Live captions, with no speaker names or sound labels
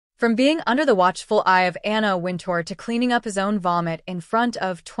From being under the watchful eye of Anna Wintour to cleaning up his own vomit in front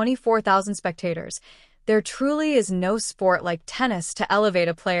of 24,000 spectators, there truly is no sport like tennis to elevate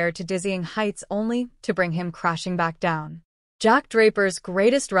a player to dizzying heights only to bring him crashing back down. Jack Draper's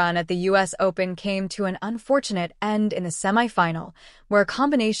greatest run at the U.S. Open came to an unfortunate end in the semifinal, where a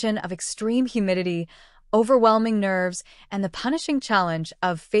combination of extreme humidity, overwhelming nerves, and the punishing challenge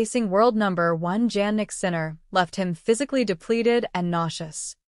of facing world #1 Jannik Sinner left him physically depleted and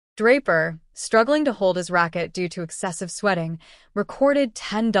nauseous. Draper, struggling to hold his racket due to excessive sweating, recorded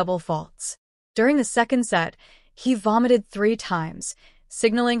 10 double faults. During the second set, he vomited 3 times,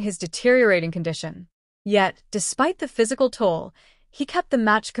 signaling his deteriorating condition. Yet, despite the physical toll, he kept the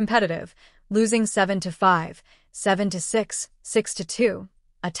match competitive, losing 7-5, 7-6, 6-2,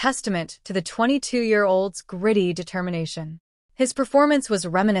 a testament to the 22-year-old's gritty determination. His performance was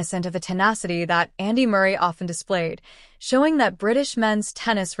reminiscent of the tenacity that Andy Murray often displayed, showing that British men's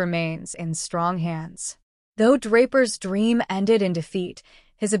tennis remains in strong hands. Though Draper's dream ended in defeat,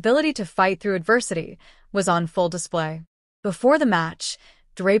 his ability to fight through adversity was on full display. Before the match,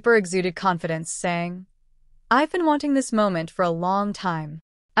 Draper exuded confidence, saying, "I've been wanting this moment for a long time.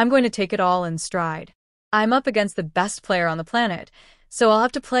 I'm going to take it all in stride. I'm up against the best player on the planet, so I'll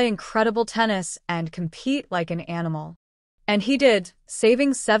have to play incredible tennis and compete like an animal." And he did,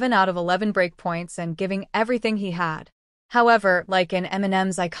 saving 7 out of 11 break points and giving everything he had. However, like in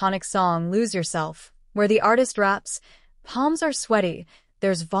Eminem's iconic song Lose Yourself, where the artist raps, "Palms are sweaty,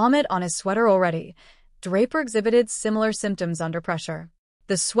 there's vomit on his sweater already," Draper exhibited similar symptoms under pressure.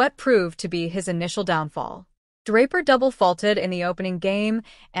 The sweat proved to be his initial downfall. Draper double faulted in the opening game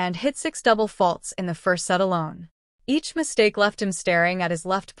and hit 6 double faults in the first set alone. Each mistake left him staring at his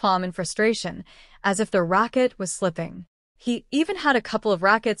left palm in frustration, as if the racket was slipping. He even had a couple of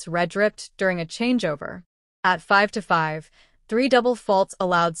rackets red-dripped during a changeover. At 5-5, 3 double faults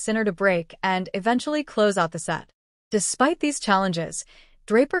allowed Sinner to break and eventually close out the set. Despite these challenges,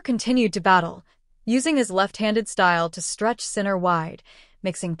 Draper continued to battle, using his left-handed style to stretch Sinner wide,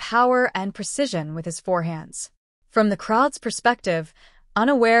 mixing power and precision with his forehands. From the crowd's perspective,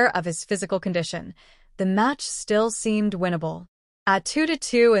 unaware of his physical condition, the match still seemed winnable. At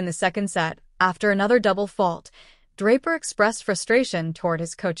 2-2 in the second set, after another double fault, Draper expressed frustration toward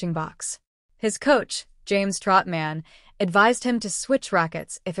his coaching box. His coach, James Trotman, advised him to switch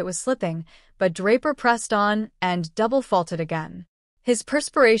rackets if it was slipping, but Draper pressed on and double faulted again. His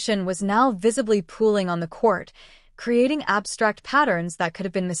perspiration was now visibly pooling on the court, creating abstract patterns that could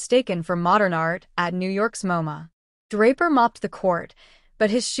have been mistaken for modern art at New York's MoMA. Draper mopped the court,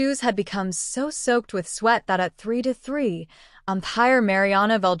 but his shoes had become so soaked with sweat that at 3-3, umpire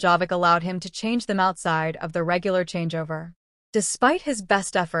Mariana Veljovic allowed him to change them outside of the regular changeover. Despite his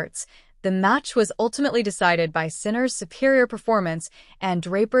best efforts, the match was ultimately decided by Sinner's superior performance and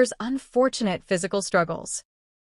Draper's unfortunate physical struggles.